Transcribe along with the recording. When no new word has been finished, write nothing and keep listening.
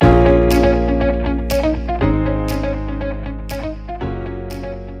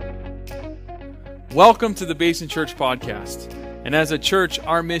Welcome to the Basin Church Podcast. And as a church,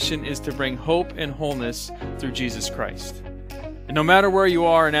 our mission is to bring hope and wholeness through Jesus Christ. And no matter where you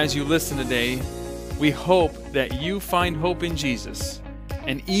are and as you listen today, we hope that you find hope in Jesus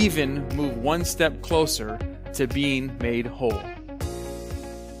and even move one step closer to being made whole.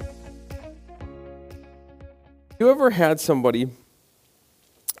 You ever had somebody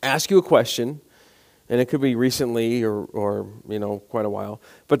ask you a question, and it could be recently or quite a while,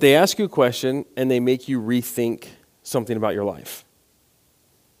 but they ask you a question and they make you rethink something about your life.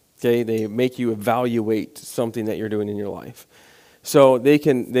 Okay, they make you evaluate something that you're doing in your life. So they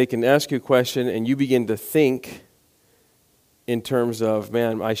can ask you a question and you begin to think in terms of,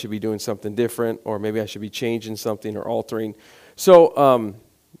 man, I should be doing something different, or maybe I should be changing something or altering. So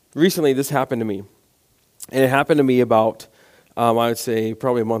recently this happened to me. And it happened to me about, I would say,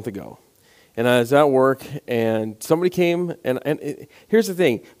 probably a month ago. And I was at work, and somebody came, and here's the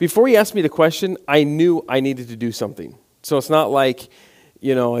thing. Before he asked me the question, I knew I needed to do something. So it's not like,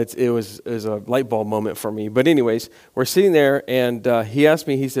 it was a light bulb moment for me. But anyways, we're sitting there, and he asked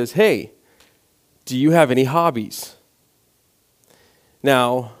me, he says, hey, do you have any hobbies?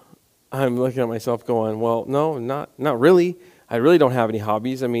 Now, I'm looking at myself going, well, no, not really. I really don't have any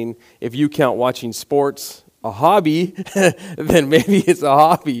hobbies. I mean, if you count watching sports a hobby, then maybe it's a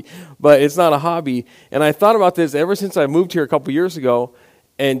hobby, but it's not a hobby. And I thought about this ever since I moved here a couple years ago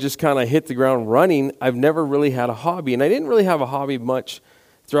and just kind of hit the ground running. I've never really had a hobby, and I didn't really have a hobby much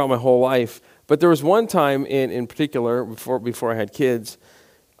throughout my whole life. But there was one time in particular, before I had kids,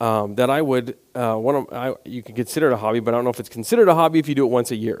 that I would, you can consider it a hobby, but I don't know if it's considered a hobby if you do it once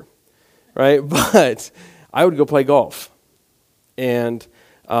a year, right? But I would go play golf. And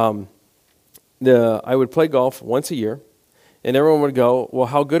I would play golf once a year, and everyone would go, well,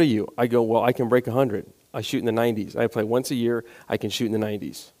 how good are you? I go, well, I can break 100. I shoot in the 90s. I play once a year. I can shoot in the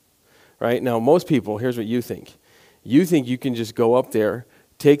 90s. Right? Now, most people, here's what you think. You think you can just go up there,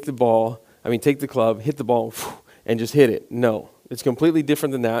 take the club, hit the ball, and just hit it. No, it's completely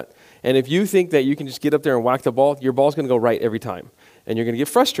different than that. And if you think that you can just get up there and whack the ball, your ball's going to go right every time, and you're going to get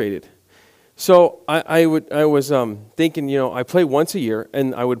frustrated. So I was thinking, I play once a year,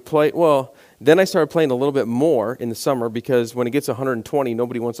 and I would play, then I started playing a little bit more in the summer, because when it gets 120,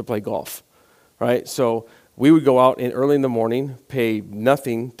 nobody wants to play golf, right? So we would go out early in the morning, pay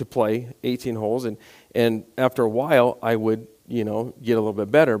nothing to play 18 holes, and after a while, I would, get a little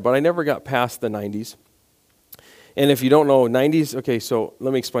bit better, but I never got past the 90s. And if you don't know 90s, okay, so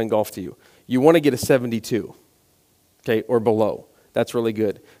let me explain golf to you. You want to get a 72, okay, or below. That's really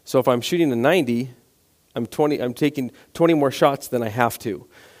good. So if I'm shooting a 90, I'm taking 20 more shots than I have to.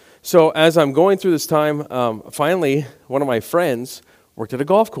 So as I'm going through this time, finally, one of my friends worked at a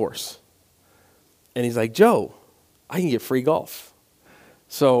golf course. And he's like, Joe, I can get free golf.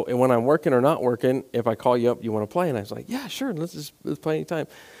 So and when I'm working or not working, if I call you up, you want to play? And I was like, yeah, sure, let's play anytime.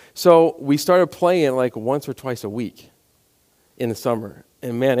 So we started playing like once or twice a week in the summer.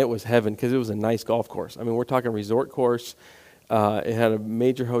 And man, it was heaven, because it was a nice golf course. I mean, we're talking resort course. It had a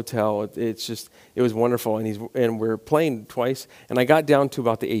major hotel. It was wonderful. And we're playing twice, and I got down to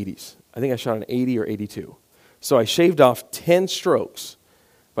about the 80s. I think I shot an 80 or 82. So I shaved off 10 strokes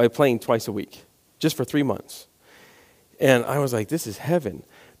by playing twice a week, just for 3 months. And I was like, this is heaven.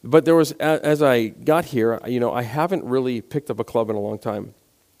 But there was, as I got here, I haven't really picked up a club in a long time.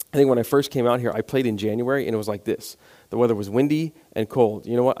 I think when I first came out here, I played in January, and it was like this. The weather was windy and cold.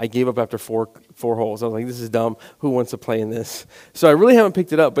 You know what? I gave up after four holes. I was like, this is dumb. Who wants to play in this? So I really haven't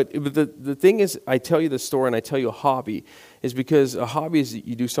picked it up. But the thing is, I tell you the story and I tell you a hobby, is because a hobby is that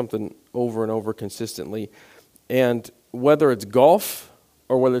you do something over and over consistently. And whether it's golf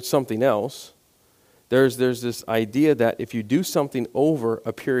or whether it's something else, there's this idea that if you do something over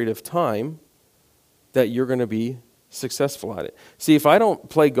a period of time, that you're going to be successful at it. See, if I don't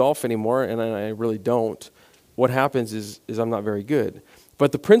play golf anymore, and I really don't, what happens is I'm not very good.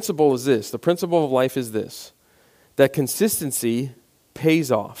 But the principle is this. The principle of life is this, that consistency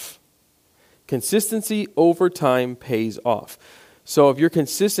pays off. Consistency over time pays off. So if you're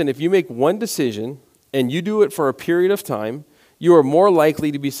consistent, if you make one decision and you do it for a period of time, you are more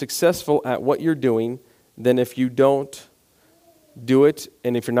likely to be successful at what you're doing than if you don't do it,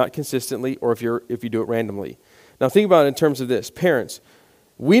 and if you're not consistently, or if you do it randomly. Now think about it in terms of this. Parents,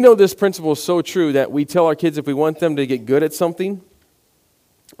 we know this principle is so true that we tell our kids if we want them to get good at something,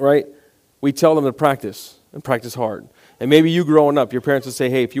 right, we tell them to practice, and practice hard. And maybe you growing up, your parents would say,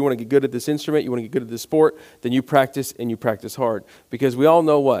 hey, if you want to get good at this instrument, you want to get good at this sport, then you practice, and you practice hard. Because we all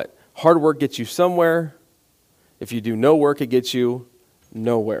know what? Hard work gets you somewhere. If you do no work, it gets you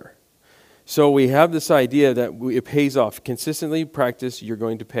nowhere. So we have this idea that it pays off. Consistently practice, you're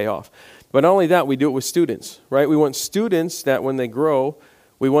going to pay off. But not only that, we do it with students, right? We want students that when they grow,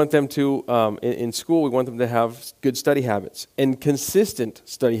 we want them to, in school, we want them to have good study habits and consistent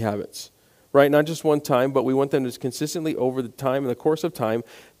study habits, right? Not just one time, but we want them to consistently over the time, in the course of time,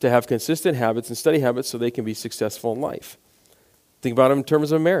 to have consistent habits and study habits so they can be successful in life. Think about it in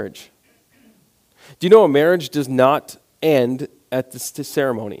terms of marriage. Do you know a marriage does not end at the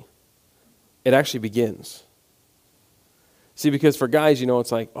ceremony? It actually begins. See, because for guys,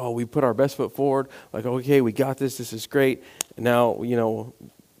 it's like, oh, we put our best foot forward. Like, okay, we got this. This is great. And now,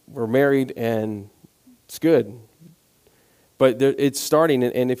 we're married and it's good. But it's starting.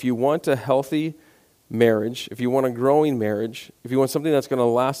 And if you want a healthy marriage, if you want a growing marriage, if you want something that's going to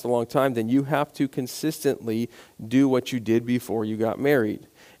last a long time, then you have to consistently do what you did before you got married.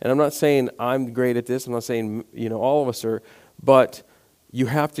 And I'm not saying I'm great at this. I'm not saying, all of us are. But you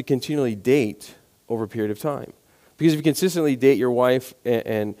have to continually date over a period of time. Because if you consistently date your wife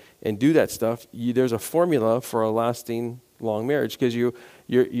and do that stuff, there's a formula for a lasting, long marriage because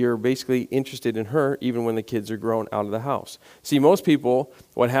you're basically interested in her even when the kids are grown out of the house. See, most people,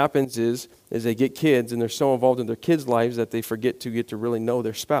 what happens is they get kids and they're so involved in their kids' lives that they forget to get to really know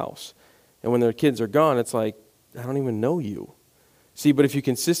their spouse. And when their kids are gone, it's like, I don't even know you. See, but if you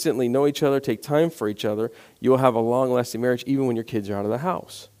consistently know each other, take time for each other, you'll have a long-lasting marriage even when your kids are out of the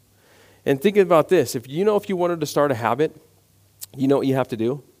house. And thinking about this, if you wanted to start a habit, you know what you have to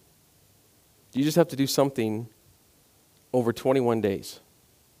do? You just have to do something over 21 days,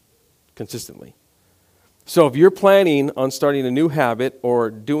 consistently. So if you're planning on starting a new habit or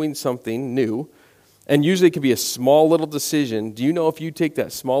doing something new, and usually it can be a small little decision, do you know if you take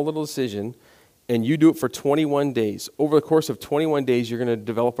that small little decision and you do it for 21 days, over the course of 21 days, you're going to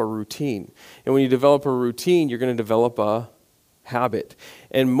develop a routine. And when you develop a routine, you're going to develop a habit.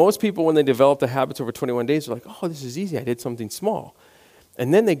 And most people, when they develop the habits over 21 days, are like, oh, this is easy. I did something small.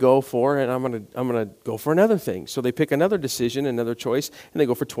 And then they go for, and I'm gonna go for another thing. So they pick another decision, another choice, and they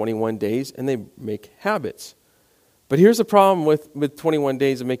go for 21 days, and they make habits. But here's the problem with 21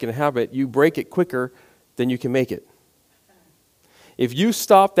 days of making a habit. You break it quicker than you can make it. If you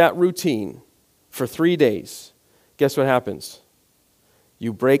stop that routine for 3 days, guess what happens?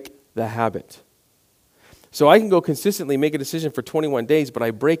 You break the habit. So I can go consistently make a decision for 21 days, but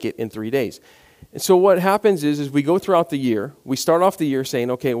I break it in 3 days. And so what happens is we go throughout the year. We start off the year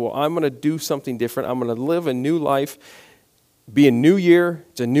saying, okay, well, I'm going to do something different. I'm going to live a new life, be a new year.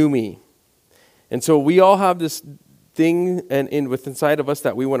 It's a new me. And so we all have this thing with inside of us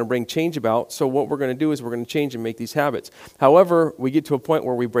that we want to bring change about. So what we're going to do is we're going to change and make these habits. However, we get to a point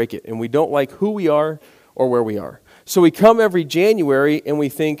where we break it, and we don't like who we are or where we are. So we come every January, and we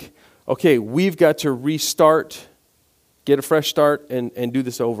think, okay, we've got to restart, get a fresh start, and do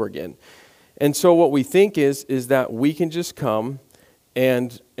this over again. And so what we think is that we can just come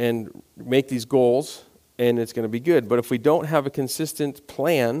and make these goals, and it's going to be good. But if we don't have a consistent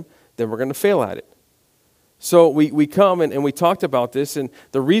plan, then we're going to fail at it. So we come, and we talked about this, and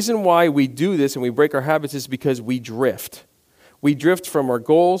the reason why we do this and we break our habits is because we drift. We drift from our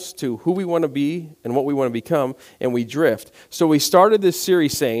goals to who we want to be and what we want to become, and we drift. So we started this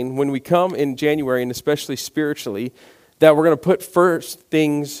series saying, when we come in January, and especially spiritually, that we're going to put first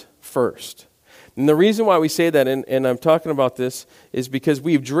things first. And the reason why we say that, and I'm talking about this, is because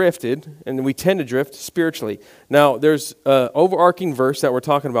we've drifted, and we tend to drift spiritually. Now, there's an overarching verse that we're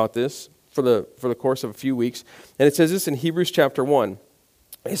talking about this for the course of a few weeks, and it says this in Hebrews chapter 1.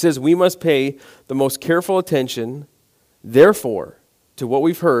 It says, we must pay the most careful attention, therefore, to what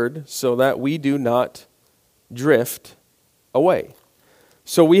we've heard, so that we do not drift away.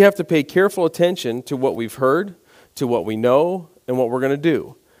 So we have to pay careful attention to what we've heard, to what we know, and what we're going to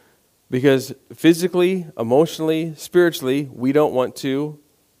do. Because physically, emotionally, spiritually, we don't want to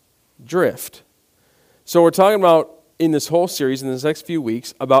drift. So we're talking about, in this whole series, in this next few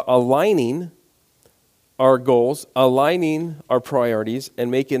weeks, about aligning our goals, aligning our priorities, and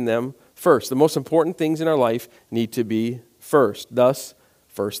making them first. The most important things in our life need to be first. Thus,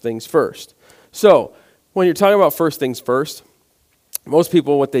 first things first. So, when you're talking about first things first, most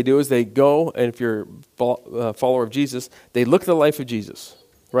people, what they do is they go, and if you're a follower of Jesus, they look at the life of Jesus,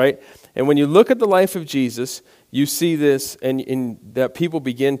 right? And when you look at the life of Jesus, you see this, and that people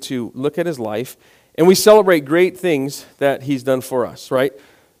begin to look at his life, and we celebrate great things that he's done for us, right?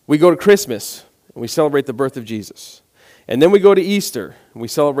 We go to Christmas, and we celebrate the birth of Jesus. And then we go to Easter, and we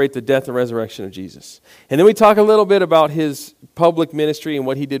celebrate the death and resurrection of Jesus. And then we talk a little bit about his public ministry and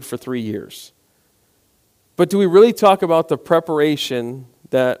what he did for 3 years. But do we really talk about the preparation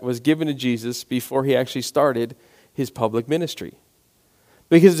that was given to Jesus before he actually started his public ministry?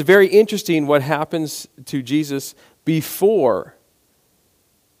 Because it's very interesting what happens to Jesus before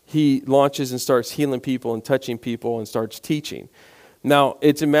he launches and starts healing people and touching people and starts teaching. Now,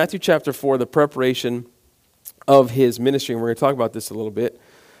 it's in Matthew chapter 4, the preparation of his ministry, and we're going to talk about this a little bit.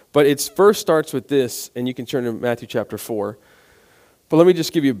 But it first starts with this, and you can turn to Matthew chapter 4. But let me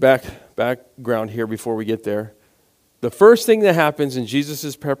just give you background here before we get there. The first thing that happens in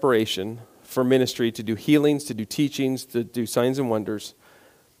Jesus' preparation for ministry, to do healings, to do teachings, to do signs and wonders,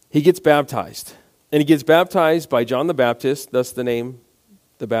 he gets baptized. And he gets baptized by John the Baptist, thus the name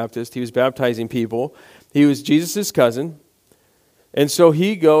the Baptist. He was baptizing people. He was Jesus' cousin. And so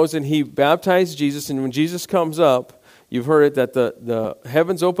he goes and he baptized Jesus. And when Jesus comes up, you've heard it, that the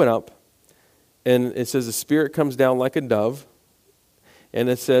heavens open up. And it says the Spirit comes down like a dove. And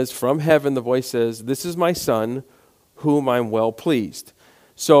it says, from heaven, the voice says, "This is my Son, whom I'm well pleased."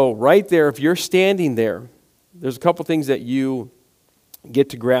 So right there, if you're standing there, there's a couple things that you get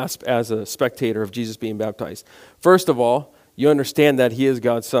to grasp as a spectator of Jesus being baptized. First of all, you understand that he is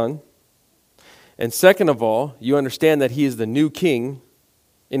God's Son. And second of all, you understand that he is the new king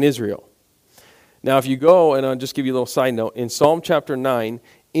in Israel. Now, if you go, and I'll just give you a little side note, in Psalm chapter 9,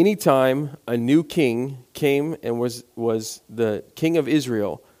 anytime a new king came and was the king of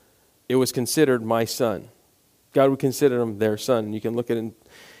Israel, it was considered my son. God would consider him their son. You can look at it.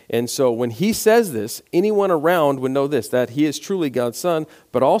 And so when he says this, anyone around would know this, that he is truly God's son,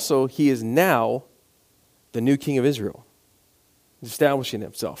 but also he is now the new king of Israel, establishing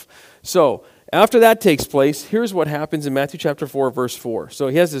himself. So after that takes place, here's what happens in Matthew chapter 4, verse 4. So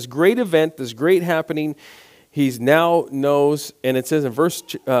he has this great event, this great happening. He's now knows, and it says in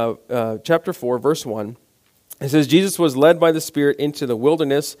chapter 4, verse 1, it says, Jesus was led by the Spirit into the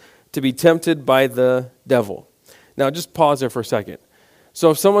wilderness to be tempted by the devil. Now just pause there for a second.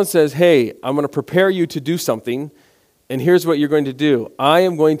 So if someone says, hey, I'm going to prepare you to do something, and here's what you're going to do. I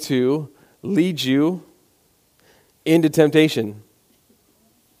am going to lead you into temptation.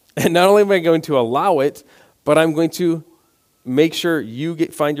 And not only am I going to allow it, but I'm going to make sure you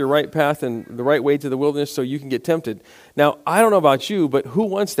find your right path and the right way to the wilderness so you can get tempted. Now, I don't know about you, but who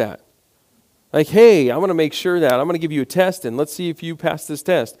wants that? Like, hey, I'm going to make sure that I'm going to give you a test, and let's see if you pass this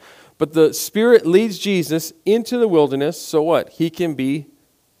test. But the Spirit leads Jesus into the wilderness, so what? He can be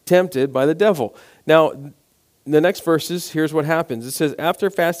tempted by the devil. Now, in the next verses, here's what happens. It says, after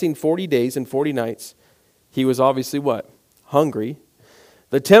fasting 40 days and 40 nights, he was obviously what? Hungry.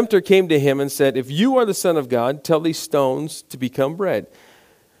 The tempter came to him and said, if you are the Son of God, tell these stones to become bread.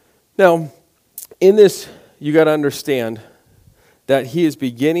 Now, in this, you got to understand that he is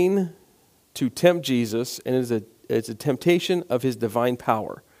beginning to tempt Jesus, and it's a temptation of his divine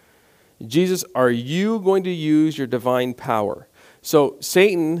power. Jesus, are you going to use your divine power? So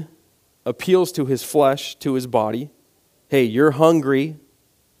Satan appeals to his flesh, to his body. Hey, you're hungry,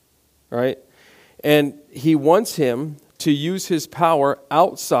 right? And he wants him to use his power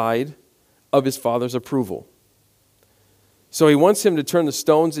outside of his Father's approval. So he wants him to turn the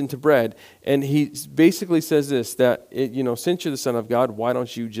stones into bread. And he basically says this, that, since you're the Son of God, why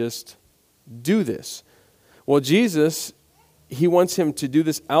don't you just do this? Well, Jesus, he wants him to do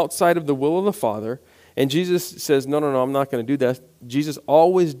this outside of the will of the Father. And Jesus says, no, I'm not going to do that. Jesus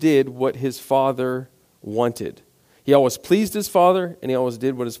always did what his Father wanted. He always pleased his Father, and he always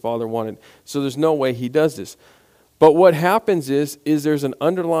did what his Father wanted. So there's no way he does this. But what happens is there's an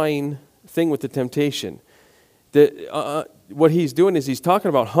underlying thing with the temptation. That what he's doing is he's talking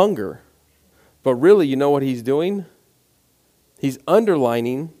about hunger. But really, you know what he's doing? He's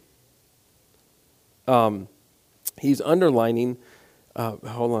underlining... He's underlining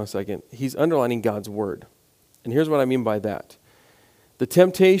God's word. And here's what I mean by that. The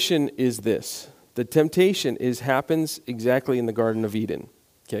temptation is this. The temptation happens exactly in the Garden of Eden.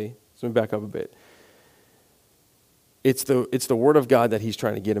 Okay? So let me back up a bit. It's the word of God that he's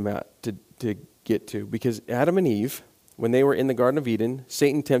trying to get him to get to. Because Adam and Eve, when they were in the Garden of Eden,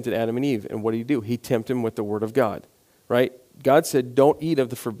 Satan tempted Adam and Eve. And what did he do? He tempted them with the word of God. Right? God said, don't eat of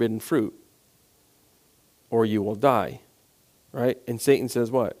the forbidden fruit, or you will die, right? And Satan says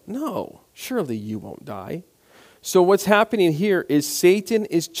what? No, surely you won't die. So what's happening here is Satan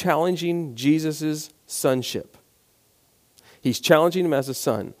is challenging Jesus' sonship. He's challenging him as a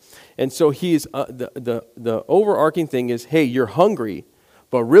son. And so he's the overarching thing is, hey, you're hungry.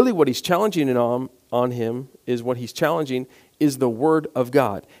 But really what he's challenging on him is what he's challenging is the word of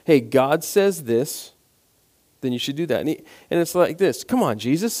God. Hey, God says this, then you should do that. And it's like this. Come on,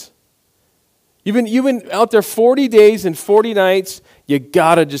 Jesus. You've been out there 40 days and 40 nights. You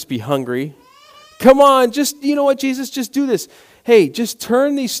got to just be hungry. Come on, just, you know what, Jesus, just do this. Hey, just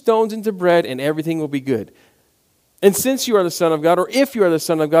turn these stones into bread and everything will be good. And since you are the Son of God, or if you are the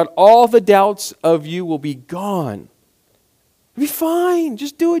Son of God, all the doubts of you will be gone. It'll be fine.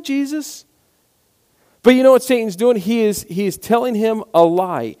 Just do it, Jesus. But you know what Satan's doing? He is telling him a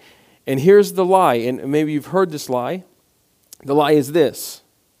lie. And here's the lie. And maybe you've heard this lie. The lie is this.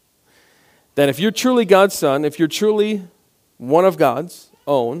 That if you're truly God's son, if you're truly one of God's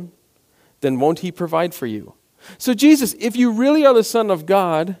own, then won't he provide for you? So Jesus, if you really are the Son of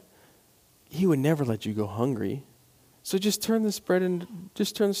God, he would never let you go hungry. So just turn the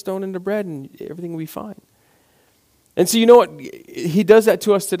stone into bread and everything will be fine. And so you know what? He does that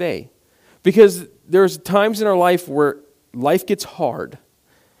to us today. Because there's times in our life where life gets hard.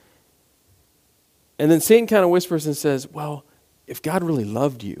 And then Satan kind of whispers and says, well, if God really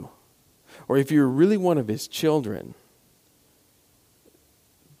loved you, or if you're really one of his children,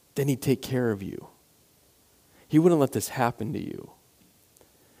 then he'd take care of you. He wouldn't let this happen to you.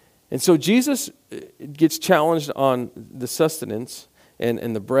 And so Jesus gets challenged on the sustenance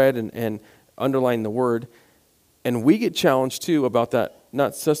and the bread and underlying the word. And we get challenged too about that,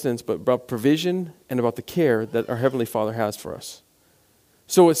 not sustenance, but about provision and about the care that our Heavenly Father has for us.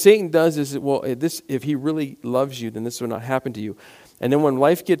 So what Satan does is, well, if he really loves you, then this will not happen to you. And then when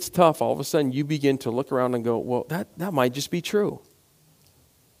life gets tough, all of a sudden you begin to look around and go, well, that might just be true.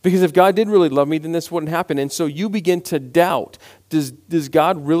 Because if God did really love me, then this wouldn't happen. And so you begin to doubt, does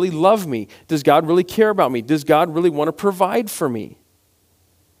God really love me? Does God really care about me? Does God really want to provide for me?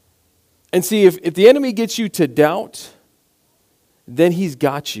 And see, if the enemy gets you to doubt, then he's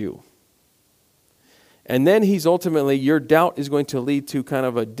got you. And then your doubt is going to lead to kind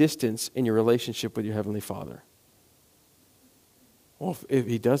of a distance in your relationship with your Heavenly Father. Well, if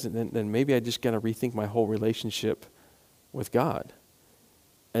he doesn't, then maybe I just got to rethink my whole relationship with God.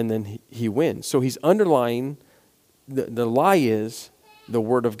 And then he wins. So he's underlying, the lie is the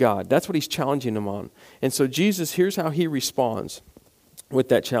Word of God. That's what he's challenging him on. And so Jesus, here's how he responds with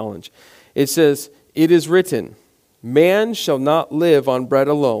that challenge. It says, it is written, man shall not live on bread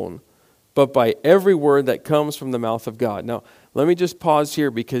alone, but by every word that comes from the mouth of God. Now, let me just pause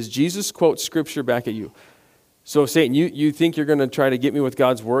here because Jesus quotes Scripture back at you. So Satan, you think you're going to try to get me with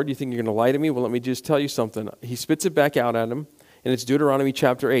God's Word? You think you're going to lie to me? Well, let me just tell you something. He spits it back out at him. And it's Deuteronomy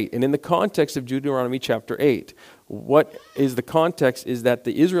chapter 8. And in the context of Deuteronomy chapter 8, what is the context is that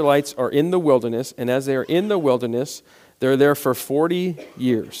the Israelites are in the wilderness, and as they are in the wilderness, they're there for 40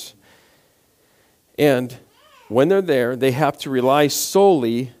 years. And when they're there, they have to rely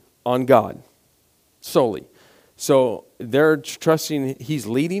solely on God. Solely. So they're trusting he's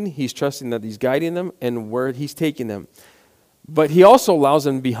leading, he's trusting that he's guiding them, and where he's taking them. But he also allows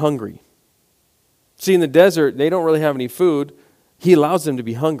them to be hungry. See, in the desert, they don't really have any food. He allows them to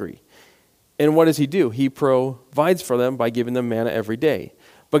be hungry. And what does he do? He provides for them by giving them manna every day.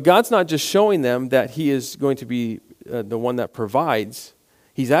 But God's not just showing them that he is going to be the one that provides.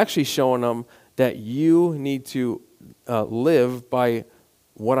 He's actually showing them that you need to live by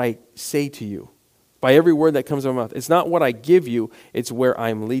what I say to you, by every word that comes out of my mouth. It's not what I give you, it's where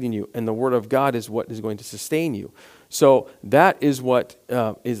I'm leading you. And the Word of God is what is going to sustain you. So that is what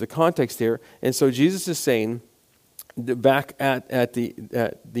is the context here. And so Jesus is saying, back at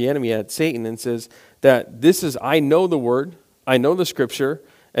the enemy, at Satan, and says that this is, I know the Word, I know the Scripture,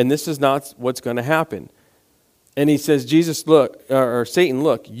 and this is not what's going to happen. And he says, Jesus, look, or Satan,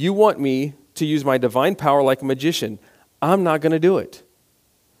 look, you want me to use my divine power like a magician. I'm not going to do it.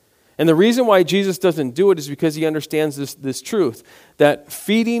 And the reason why Jesus doesn't do it is because he understands this truth, that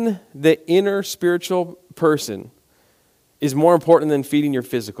feeding the inner spiritual person is more important than feeding your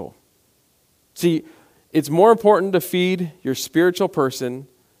physical. See, it's more important to feed your spiritual person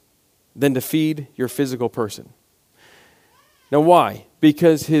than to feed your physical person. Now why?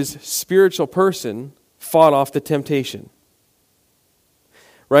 Because his spiritual person fought off the temptation.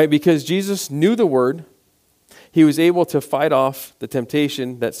 Right? Because Jesus knew the Word, he was able to fight off the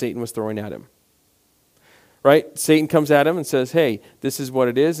temptation that Satan was throwing at him. Right? Satan comes at him and says, hey, this is what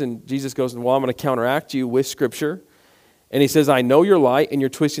it is. And Jesus goes, well, I'm going to counteract you with Scripture. And he says, I know your lie and you're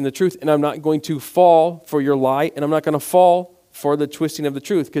twisting the truth, and I'm not going to fall for your lie, and I'm not going to fall for the twisting of the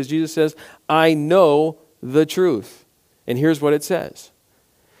truth, because Jesus says, I know the truth. And here's what it says.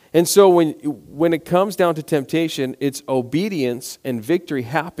 And so when it comes down to temptation, it's obedience and victory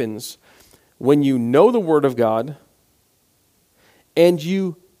happens when you know the Word of God and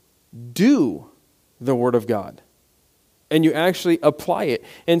you do the Word of God. And you actually apply it.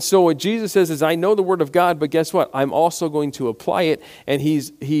 And so what Jesus says is, I know the Word of God, but guess what? I'm also going to apply it. And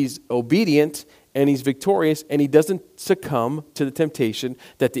he's obedient and he's victorious, and he doesn't succumb to the temptation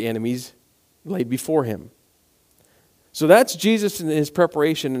that the enemies laid before him. So that's Jesus in his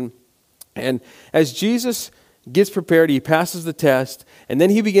preparation. And as Jesus gets prepared, he passes the test, and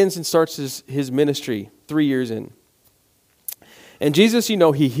then he begins and starts his ministry 3 years in. And Jesus, he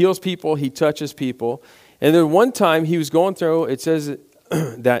heals people, he touches people. And then one time he was going through, it says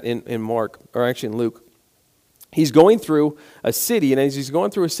that in Mark, or actually in Luke, he's going through a city, and as he's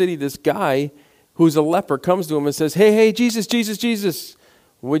going through a city, this guy who's a leper comes to him and says, hey, Jesus, Jesus, Jesus,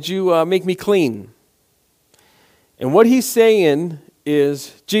 would you make me clean? And what he's saying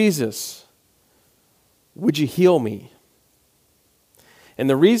is, Jesus, would you heal me? And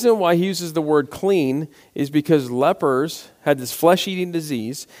the reason why he uses the word clean is because lepers had this flesh-eating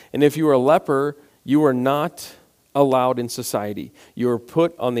disease, and if you were a leper, you were not allowed in society. You were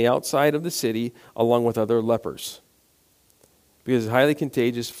put on the outside of the city along with other lepers because it's highly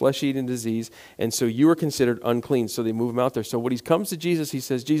contagious, flesh-eating disease, and so you were considered unclean, so they move him out there. So when he comes to Jesus, he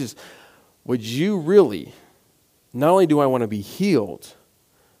says, Jesus, would you really, not only do I want to be healed,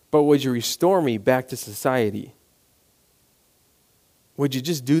 but would you restore me back to society? Would you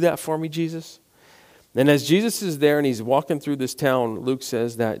just do that for me, Jesus? And as Jesus is there and he's walking through this town, Luke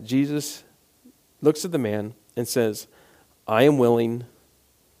says that Jesus looks at the man and says, I am willing,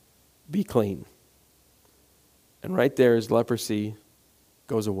 be clean. And right there his leprosy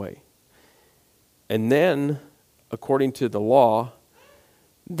goes away. And then, according to the law,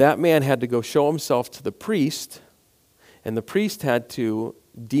 that man had to go show himself to the priest, and the priest had to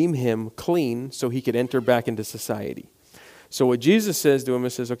deem him clean so he could enter back into society. So what Jesus says to him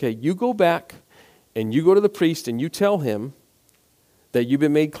is, okay, you go back and you go to the priest and you tell him that you've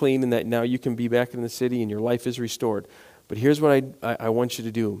been made clean and that now you can be back in the city and your life is restored. But here's what I want you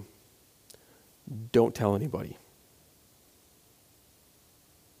to do. Don't tell anybody.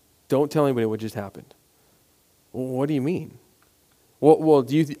 Don't tell anybody what just happened. Well, what do you mean? Well,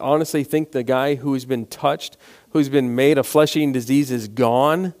 do you honestly think the guy who's been touched, who's been made a flesh-eating disease is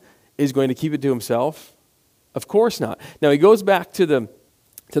gone, is going to keep it to himself? Of course not. Now he goes back to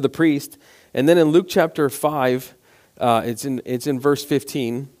the priest, and then in Luke chapter 5, it's in verse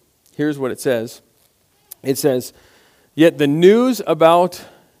 15. Here's what it says. It says, yet the news about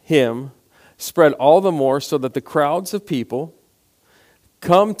him spread all the more so that the crowds of people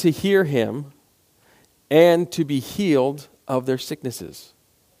come to hear him and to be healed of their sicknesses.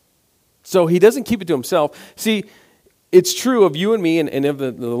 So he doesn't keep it to himself. See, it's true of you and me and of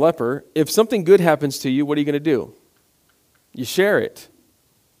the leper. If something good happens to you, what are you going to do? You share it.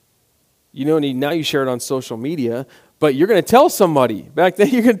 Now you share it on social media, but you're going to tell somebody. Back then,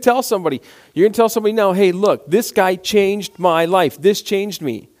 you're going to tell somebody. You're going to tell somebody now, hey, look, this guy changed my life. This changed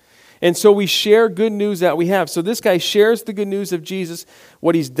me. And so we share good news that we have. So this guy shares the good news of Jesus,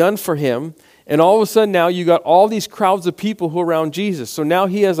 what he's done for him, and all of a sudden now you got all these crowds of people who are around Jesus. So now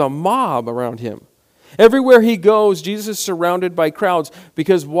he has a mob around him. Everywhere he goes, Jesus is surrounded by crowds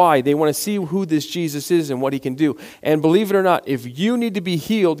because why? They want to see who this Jesus is and what he can do. And believe it or not, if you need to be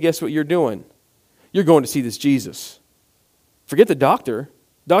healed, guess what you're doing? You're going to see this Jesus. Forget the doctor.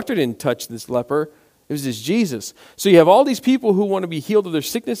 The doctor didn't touch this leper. It was this Jesus. So you have all these people who want to be healed of their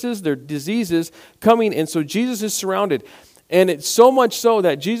sicknesses, their diseases coming, and so Jesus is surrounded. And it's so much so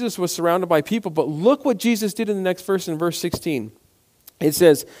that Jesus was surrounded by people, but look what Jesus did in the next verse, in verse 16. It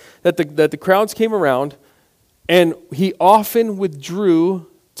says that the crowds came around, and he often withdrew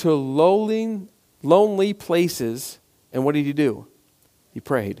to lonely places. And what did he do? He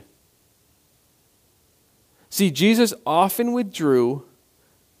prayed. See, Jesus often withdrew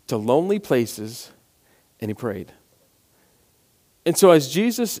to lonely places, and he prayed. And so as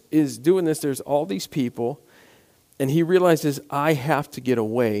Jesus is doing this, there's all these people, and he realizes, I have to get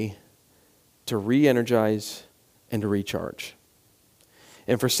away to re-energize and to recharge.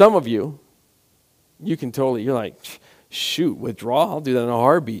 And for some of you, you're like, shoot, withdraw, I'll do that in a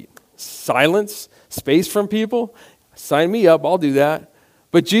heartbeat. Silence, space from people, sign me up, I'll do that.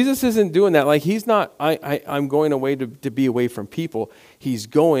 But Jesus isn't doing that. Like he's not, I'm going away to be away from people. He's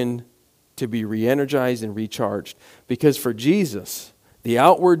going to be re-energized and recharged. Because for Jesus, the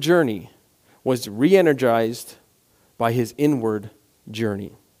outward journey was re-energized by his inward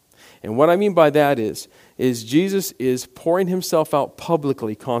journey. And what I mean by that is Jesus is pouring himself out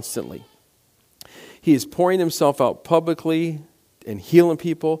publicly constantly. He is pouring himself out publicly and healing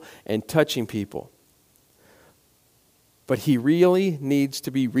people and touching people. But he really needs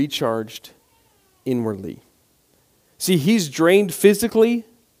to be recharged inwardly. See, he's drained physically,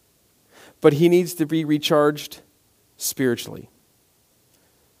 but he needs to be recharged spiritually.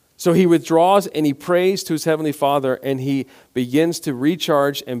 So he withdraws and he prays to his Heavenly Father, and he begins to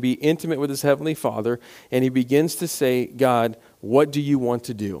recharge and be intimate with his Heavenly Father, and he begins to say, God, what do you want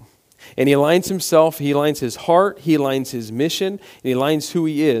to do? And he aligns himself, he aligns his heart, he aligns his mission, and he aligns who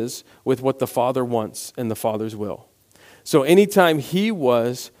he is with what the Father wants and the Father's will. So anytime he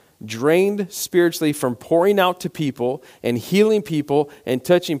was drained spiritually from pouring out to people and healing people and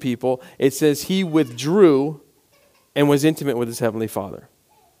touching people, it says he withdrew and was intimate with his heavenly Father.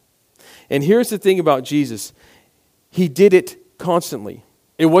 And here's the thing about Jesus. He did it constantly.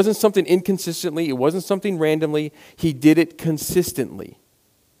 It wasn't something inconsistently. It wasn't something randomly. He did it consistently.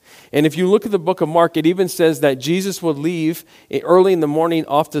 And if you look at the book of Mark, it even says that Jesus would leave early in the morning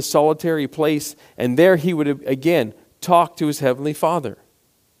off to a solitary place, and there he would again talk to his heavenly Father.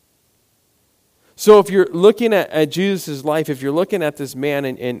 So if you're looking at Jesus' life, if you're looking at this man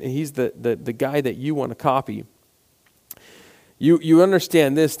and he's the guy that you want to copy, you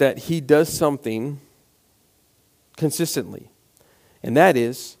understand this, that he does something consistently. And that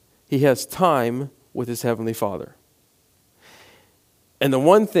is, he has time with his heavenly Father. And the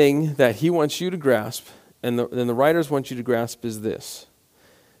one thing that he wants you to grasp, and the writers want you to grasp, is this: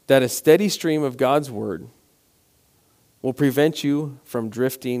 that a steady stream of God's word will prevent you from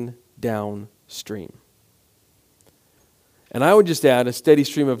drifting downstream. And I would just add, a steady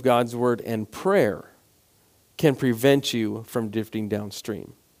stream of God's word and prayer can prevent you from drifting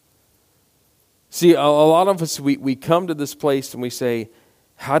downstream. See, a lot of us, we come to this place and we say,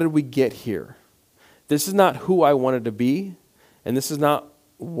 how did we get here? This is not who I wanted to be, and this is not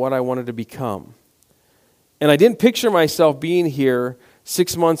what I wanted to become. And I didn't picture myself being here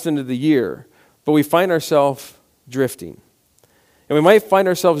 6 months into the year, but we find ourselves drifting. And we might find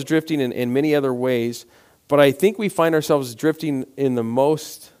ourselves drifting in many other ways, but I think we find ourselves drifting in the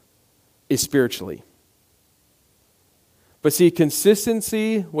most is spiritually. But see,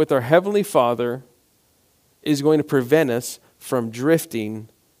 consistency with our Heavenly Father is going to prevent us from drifting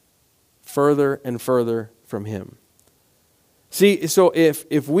further and further from Him. See, so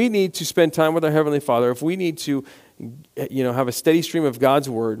if we need to spend time with our Heavenly Father, if we need to, have a steady stream of God's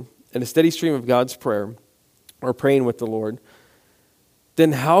Word and a steady stream of God's prayer, or praying with the Lord,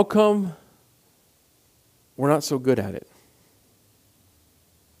 then how come we're not so good at it?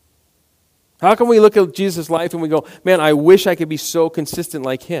 How come we look at Jesus' life and we go, man, I wish I could be so consistent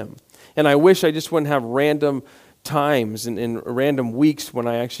like Him. And I wish I just wouldn't have random times and random weeks when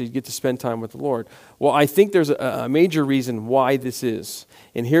I actually get to spend time with the Lord. Well, I think there's a major reason why this is.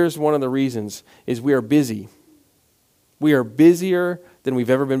 And here's one of the reasons, is we are busy. We are busier than we've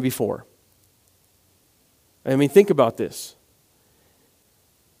ever been before. I mean, think about this.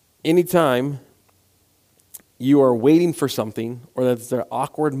 Anytime you are waiting for something, or that's an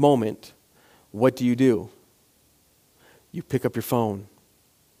awkward moment, what do? You pick up your phone.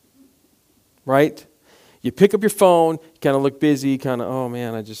 Right? You pick up your phone, you kind of look busy, oh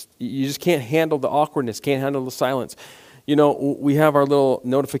man, you just can't handle the awkwardness, can't handle the silence. We have our little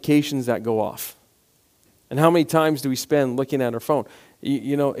notifications that go off. And how many times do we spend looking at our phone?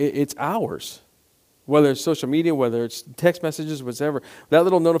 It's hours. Whether it's social media, whether it's text messages, whatever, that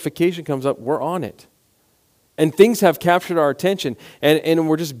little notification comes up, we're on it. And things have captured our attention, and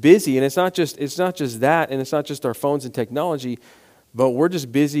we're just busy. And it's not just that, and it's not just our phones and technology, but we're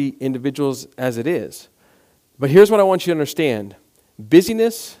just busy individuals as it is. But here's what I want you to understand.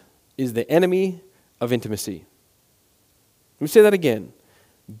 Busyness is the enemy of intimacy. Let me say that again.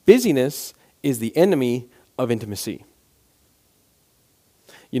 Busyness is the enemy of intimacy.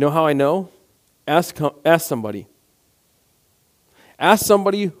 You know how I know? Ask somebody. Ask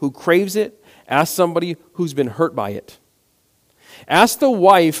somebody who craves it. Ask somebody who's been hurt by it. Ask the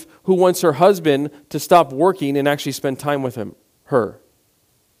wife who wants her husband to stop working and actually spend time with her.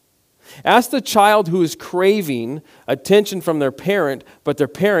 Ask the child who is craving attention from their parent, but their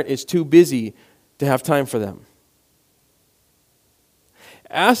parent is too busy to have time for them.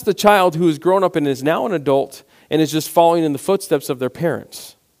 Ask the child who has grown up and is now an adult and is just following in the footsteps of their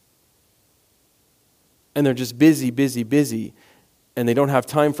parents. And they're just busy, and they don't have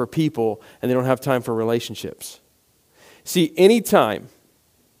time for people, and they don't have time for relationships. See, any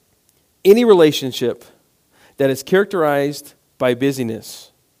relationship that is characterized by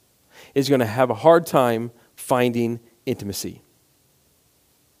busyness is going to have a hard time finding intimacy.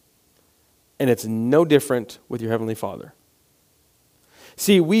 And it's no different with your Heavenly Father.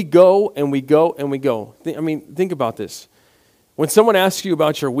 See, we go and we go and we go. Think about this. When someone asks you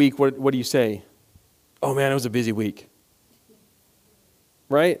about your week, what do you say? Oh man, it was a busy week.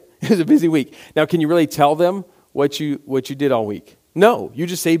 Right? It was a busy week. Now, can you really tell them what you did all week? No, you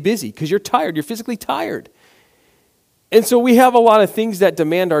just say busy because you're tired. You're physically tired. And so we have a lot of things that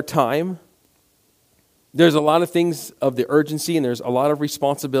demand our time. There's a lot of things of the urgency, and there's a lot of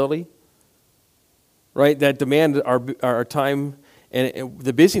responsibility, right, that demand our time. And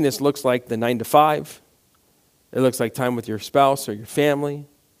the busyness looks like the 9 to 5. It looks like time with your spouse or your family,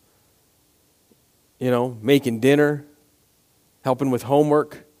 making dinner, helping with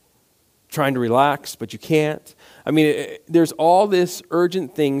homework, trying to relax, but you can't. I mean, there's all this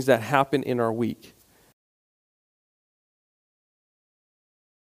urgent things that happen in our week.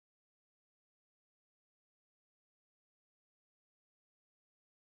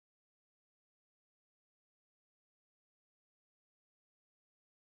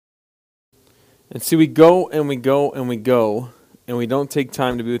 And see, we go and we go and we go, and we don't take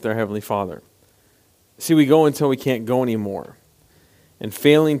time to be with our Heavenly Father. See, we go until we can't go anymore. And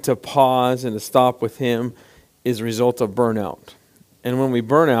failing to pause and to stop with Him is a result of burnout. And when we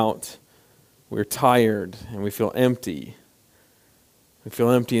burn out, we're tired and we feel empty. We feel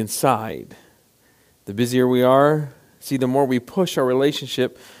empty inside. The busier we are, see, the more we push our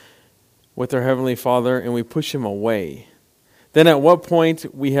relationship with our Heavenly Father and we push Him away. Then at what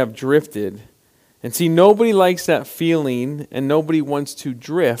point we have drifted. And see, nobody likes that feeling, and nobody wants to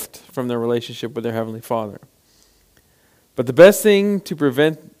drift from their relationship with their Heavenly Father. But the best thing to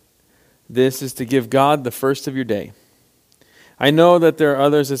prevent this is to give God the first of your day. I know that there are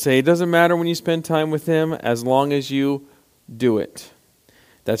others that say, it doesn't matter when you spend time with Him as long as you do it.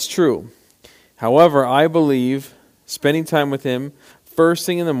 That's true. However, I believe spending time with Him first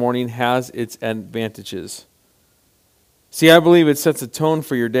thing in the morning has its advantages. See, I believe it sets a tone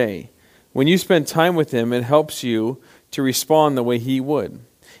for your day. When you spend time with Him, it helps you to respond the way He would.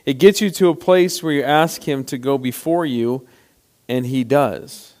 It gets you to a place where you ask Him to go before you, and He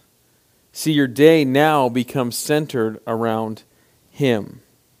does. See, your day now becomes centered around Him.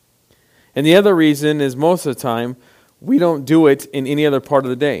 And the other reason is most of the time, we don't do it in any other part of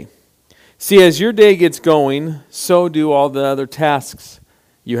the day. See, as your day gets going, so do all the other tasks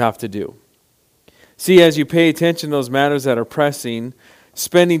you have to do. See, as you pay attention to those matters that are pressing,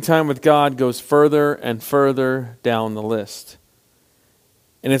 spending time with God goes further and further down the list.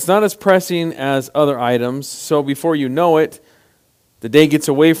 And it's not as pressing as other items, so before you know it, the day gets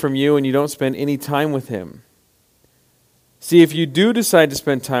away from you and you don't spend any time with Him. See, if you do decide to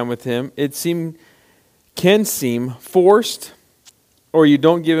spend time with Him, it can seem forced, or you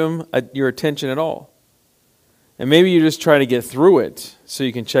don't give Him your attention at all. And maybe you just try to get through it so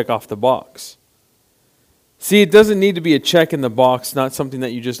you can check off the box. See, it doesn't need to be a check in the box, not something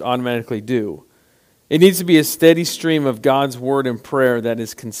that you just automatically do. It needs to be a steady stream of God's Word and prayer that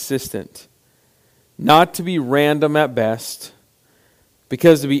is consistent. Not to be random at best,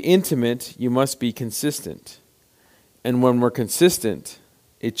 because to be intimate, you must be consistent. And when we're consistent,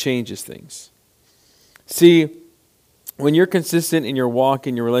 it changes things. See, when you're consistent in your walk,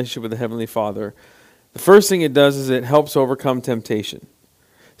 in your relationship with the Heavenly Father, the first thing it does is it helps overcome temptation.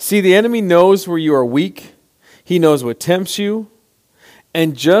 See, the enemy knows where you are weak. He knows what tempts you.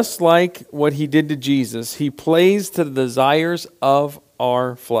 And just like what He did to Jesus, He plays to the desires of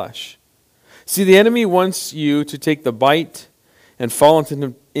our flesh. See, the enemy wants you to take the bite and fall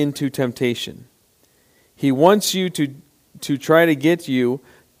into temptation. He wants you to try to get you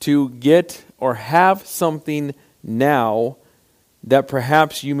to get or have something now that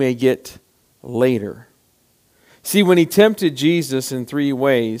perhaps you may get later. See, when He tempted Jesus in 3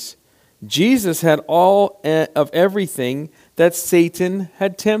 ways, Jesus had all of everything that Satan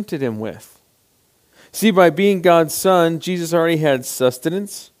had tempted Him with. See, by being God's Son, Jesus already had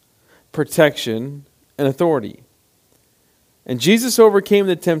sustenance, protection, and authority. And Jesus overcame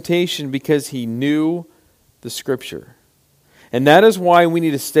the temptation because He knew the Scripture. And that is why we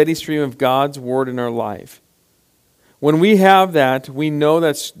need a steady stream of God's Word in our life. When we have that, we know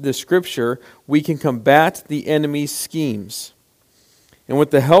that the Scripture, we can combat the enemy's schemes. And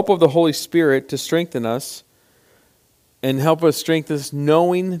with the help of the Holy Spirit to strengthen us and help us strengthen us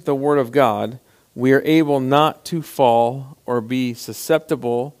knowing the Word of God, we are able not to fall or be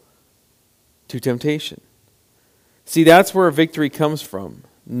susceptible to temptation. See, that's where victory comes from.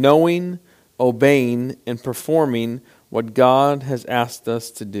 Knowing, obeying, and performing what God has asked us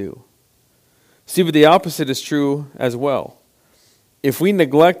to do. See, but the opposite is true as well. If we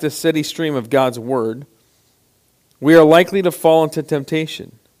neglect the steady stream of God's Word, we are likely to fall into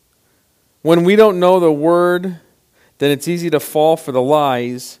temptation. When we don't know the Word, then it's easy to fall for the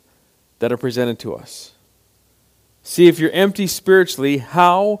lies that are presented to us. See, if you're empty spiritually,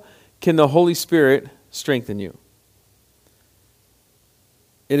 how can the Holy Spirit strengthen you?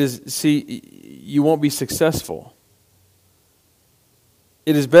 You won't be successful.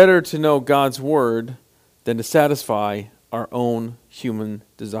 It is better to know God's Word than to satisfy our own human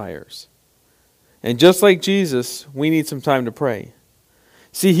desires. And just like Jesus, we need some time to pray.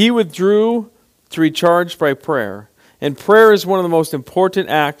 See, He withdrew to recharge by prayer. And prayer is one of the most important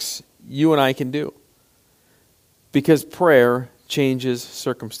acts you and I can do. Because prayer changes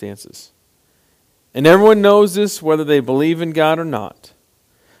circumstances. And everyone knows this whether they believe in God or not.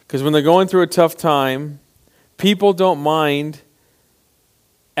 Because when they're going through a tough time, people don't mind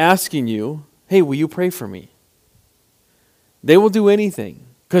asking you, hey, will you pray for me? They will do anything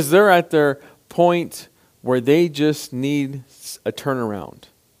because they're at their point where they just need a turnaround.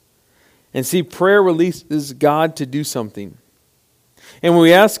 And see, prayer releases God to do something. And when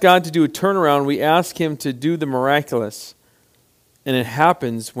we ask God to do a turnaround, we ask Him to do the miraculous. And it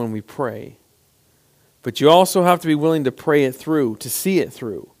happens when we pray. But you also have to be willing to pray it through, to see it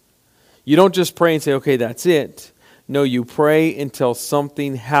through. You don't just pray and say, okay, that's it. No, you pray until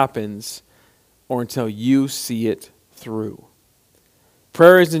something happens or until you see it through.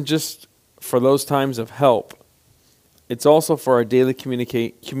 Prayer isn't just for those times of help. It's also for our daily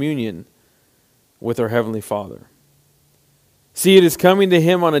communion with our Heavenly Father. See, it is coming to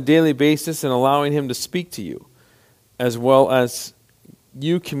Him on a daily basis and allowing Him to speak to you, as well as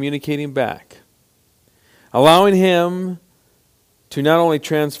you communicating back. Allowing Him to not only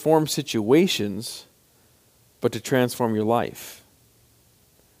transform situations, but to transform your life,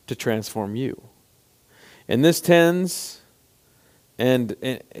 to transform you. And this tends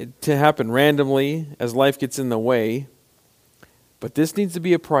to happen randomly as life gets in the way, but this needs to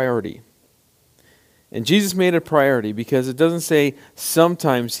be a priority. And Jesus made it a priority because it doesn't say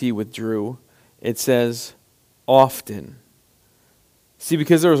sometimes He withdrew, it says often. See,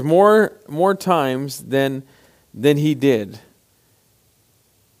 because there was more times than He did.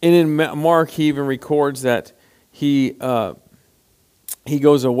 And in Mark, He even records that He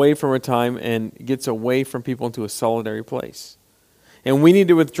goes away from a time and gets away from people into a solitary place. And we need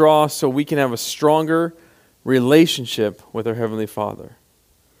to withdraw so we can have a stronger relationship with our Heavenly Father.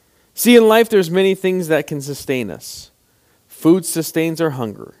 See, in life there's many things that can sustain us. Food sustains our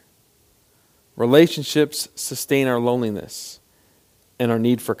hunger. Relationships sustain our loneliness and our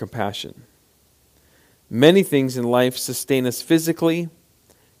need for compassion. Many things in life sustain us physically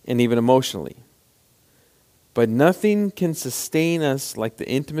and even emotionally. But nothing can sustain us like the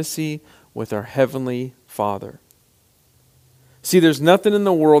intimacy with our Heavenly Father. See, there's nothing in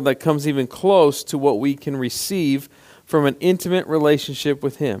the world that comes even close to what we can receive from an intimate relationship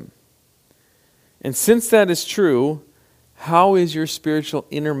with Him. And since that is true, how is your spiritual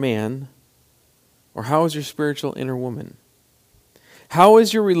inner man, or how is your spiritual inner woman? How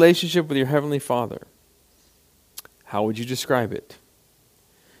is your relationship with your Heavenly Father? How would you describe it?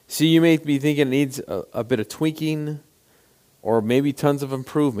 See, you may be thinking it needs a bit of tweaking or maybe tons of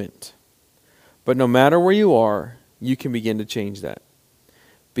improvement. But no matter where you are, you can begin to change that.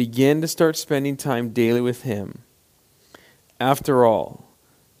 Begin to start spending time daily with Him. After all,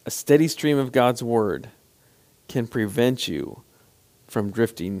 a steady stream of God's Word can prevent you from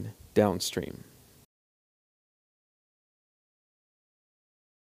drifting downstream.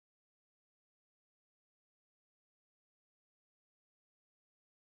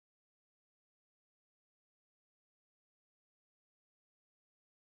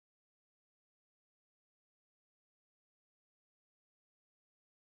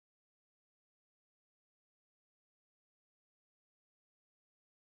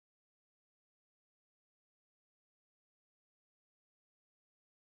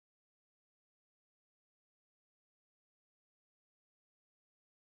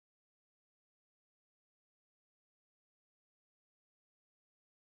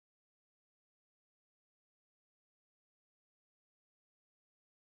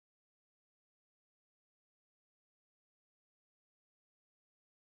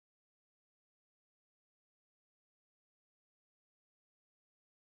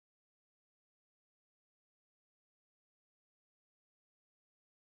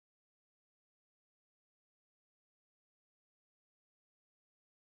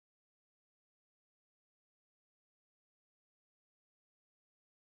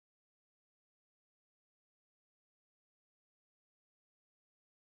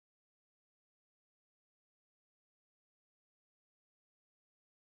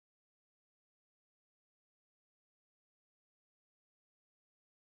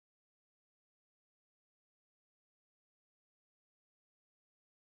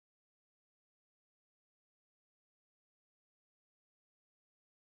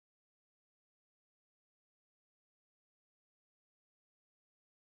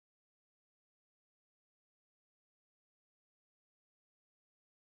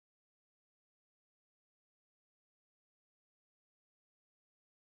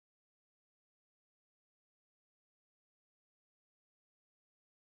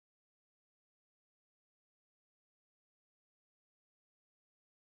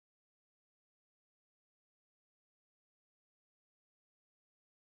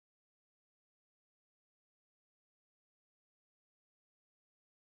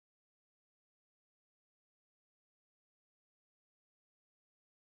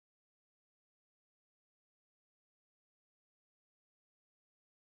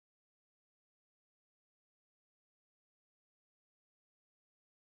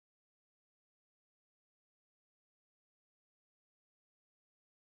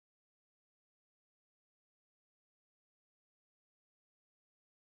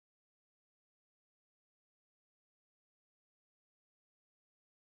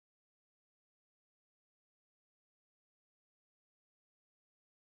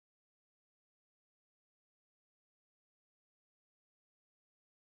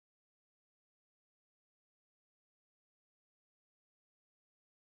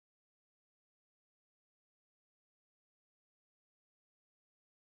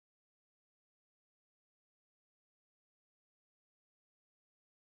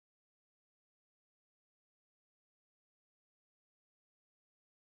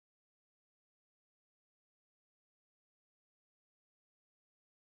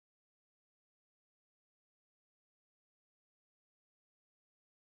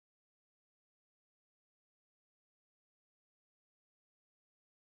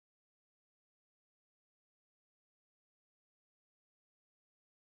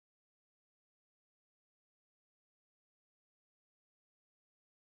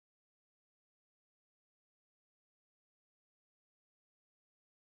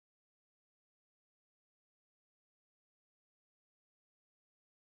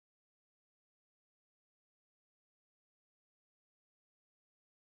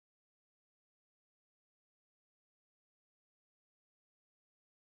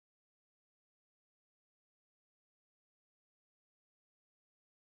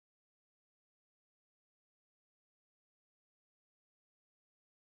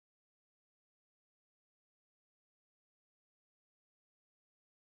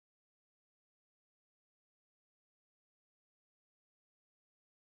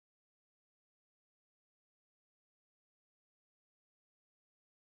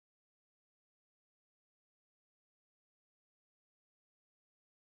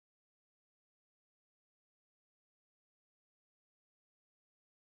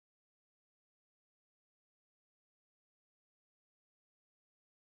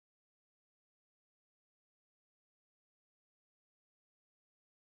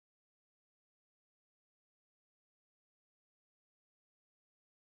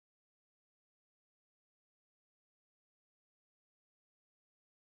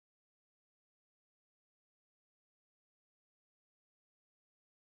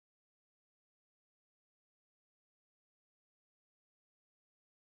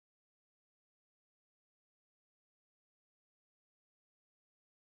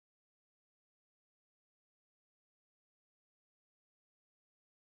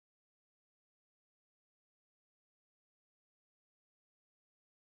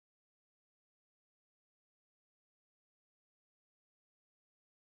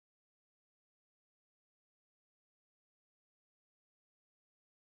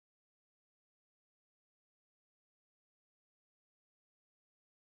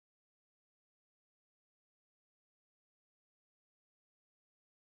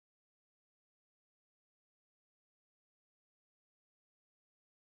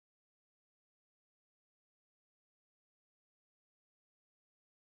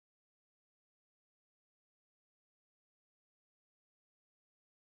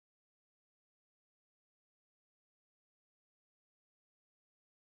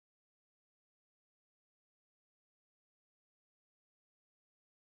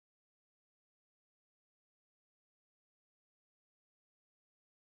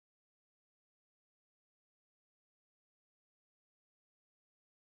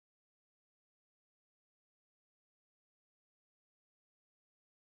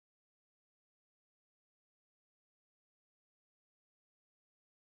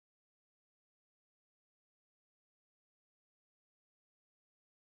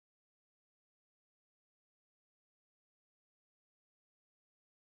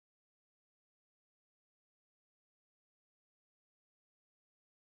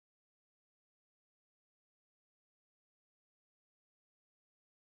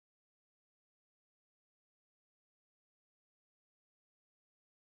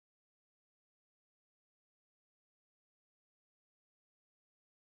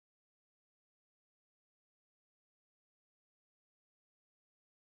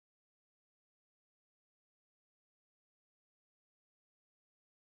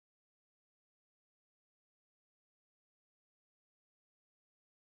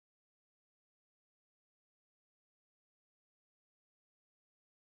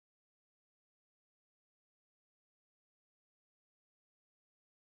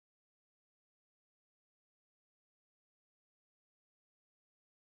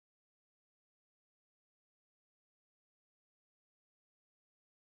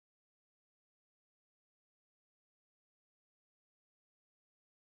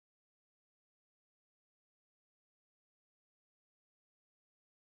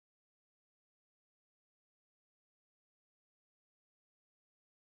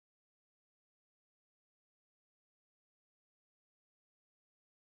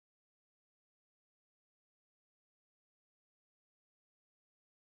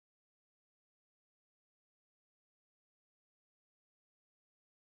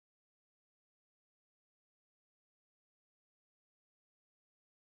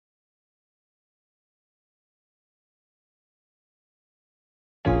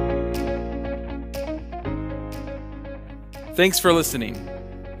 Thanks for listening.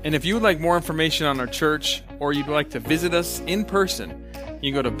 And if you would like more information on our church, or you'd like to visit us in person,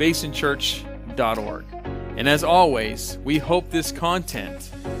 you can go to basinchurch.org. And as always, we hope this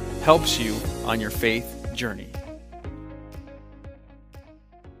content helps you on your faith journey.